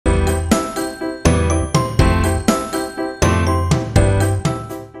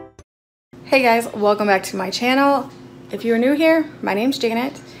Hey guys, welcome back to my channel. If you are new here, my name's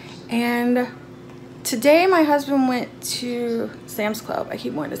Janet, and today my husband went to Sam's Club. I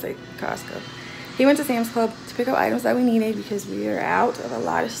keep wanting to say Costco. He went to Sam's Club to pick up items that we needed because we are out of a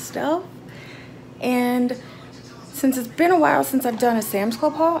lot of stuff. And since it's been a while since I've done a Sam's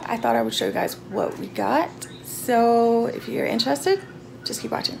Club haul, I thought I would show you guys what we got. So if you're interested, just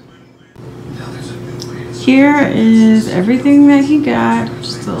keep watching. Here is everything that he got.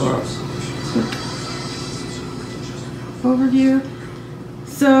 Just a little quick overview.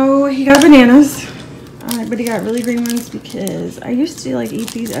 So he got bananas, but he got really green ones because I used to like eat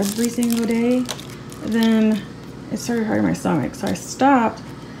these every single day. And then it started hurting my stomach, so I stopped.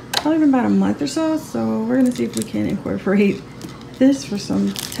 Probably been about a month or so. So we're gonna see if we can incorporate this for some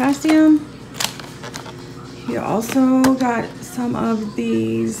potassium. He also got some of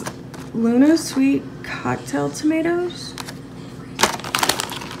these Luna sweet cocktail tomatoes.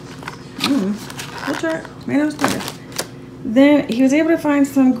 We'll try tomatoes better. Then he was able to find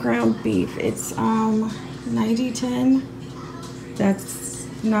some ground beef. It's 90/10. That's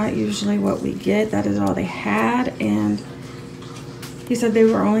not usually what we get. That is all they had, and he said they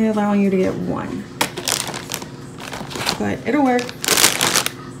were only allowing you to get one, but it'll work.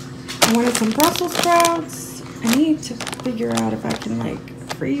 I wanted some Brussels sprouts. I need to figure out if I can like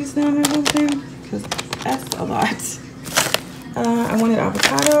freeze them or something, because that's a lot. I wanted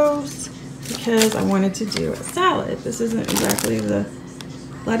avocados because I wanted to do a salad. This isn't exactly the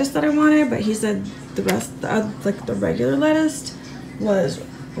lettuce that I wanted, but he said the rest, like the regular lettuce, was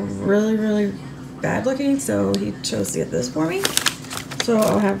really bad looking, so he chose to get this for me. So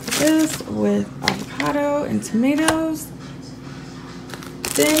I'll have this with avocado and tomatoes.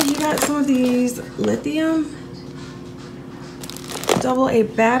 Then he got some of these lithium AA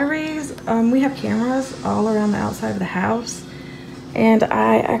batteries. We have cameras all around the outside of the house, and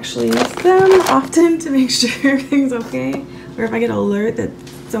I actually use them often to make sure everything's okay. Or if I get an alert that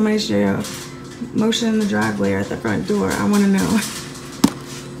somebody's motion in the driveway or at the front door, I want to know.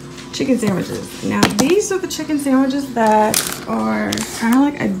 Chicken sandwiches. Now these are the chicken sandwiches that are kind of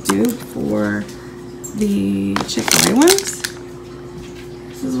like a dupe for the Chick-fil-A ones.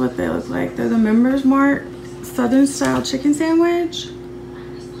 This is what they look like. They're the Members Mark Southern style chicken sandwich.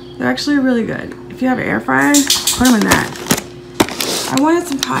 They're actually really good. If you have an air fryer, put them in that. I wanted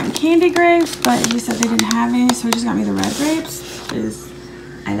some cotton candy grapes, but he said they didn't have any, so he just got me the red grapes because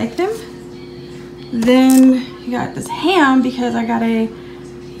I like them. Then he got this ham because I got a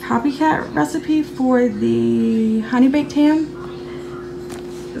copycat recipe for the honey baked ham.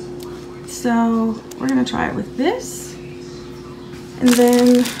 So we're gonna try it with this. And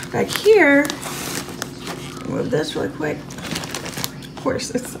then back here, move this really quick. Of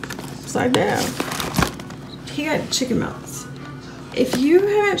course, it's upside down. He got chicken melts. If you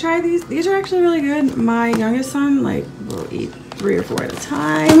haven't tried these are actually really good. My youngest son will eat 3 or 4 at a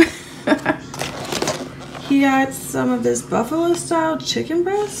time. He got some of this buffalo style chicken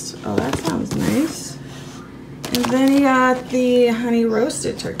breast. Oh, that sounds nice. And then he got the honey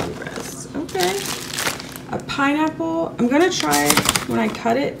roasted turkey breast. Okay. A pineapple. I'm gonna try when I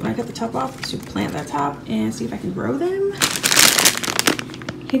cut the top off, to plant that top and see if I can grow them.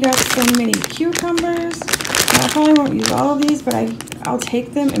 He got some mini cucumbers. I probably won't use all of these, but I'll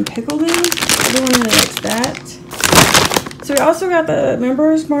take them and pickle them. Everyone really likes that. So we also got the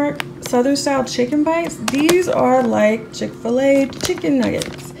Members Mark Southern style chicken bites. These are like Chick-fil-A chicken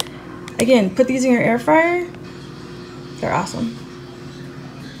nuggets. Again, put these in your air fryer. They're awesome.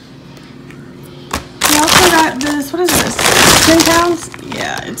 We also got this, what is this? 10 pounds?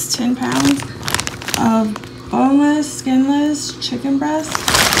 Yeah, it's 10 pounds of boneless, skinless chicken breast.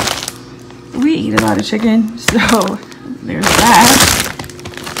 We eat a lot of chicken, so there's that.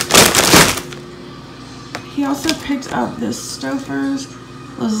 He also picked up this Stouffer's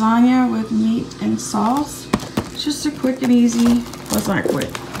lasagna with meat and sauce. It's just a quick and easy, well, it's not quick.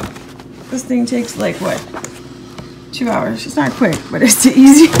 This thing takes like, what, 2 hours. It's not quick, but it's an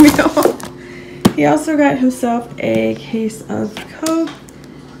easy meal. He also got himself a case of Coke.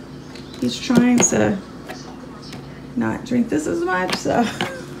 He's trying to not drink this as much, so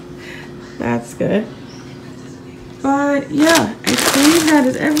that's good. But yeah, I think that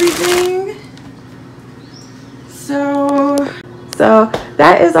is everything. So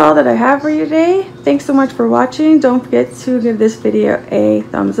that is all that I have for you today. Thanks so much for watching. Don't forget to give this video a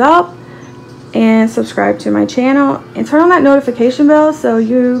thumbs up and subscribe to my channel and turn on that notification bell so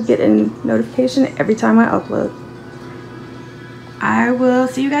you get a notification every time I upload. I will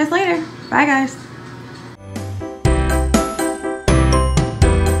see you guys later. Bye guys.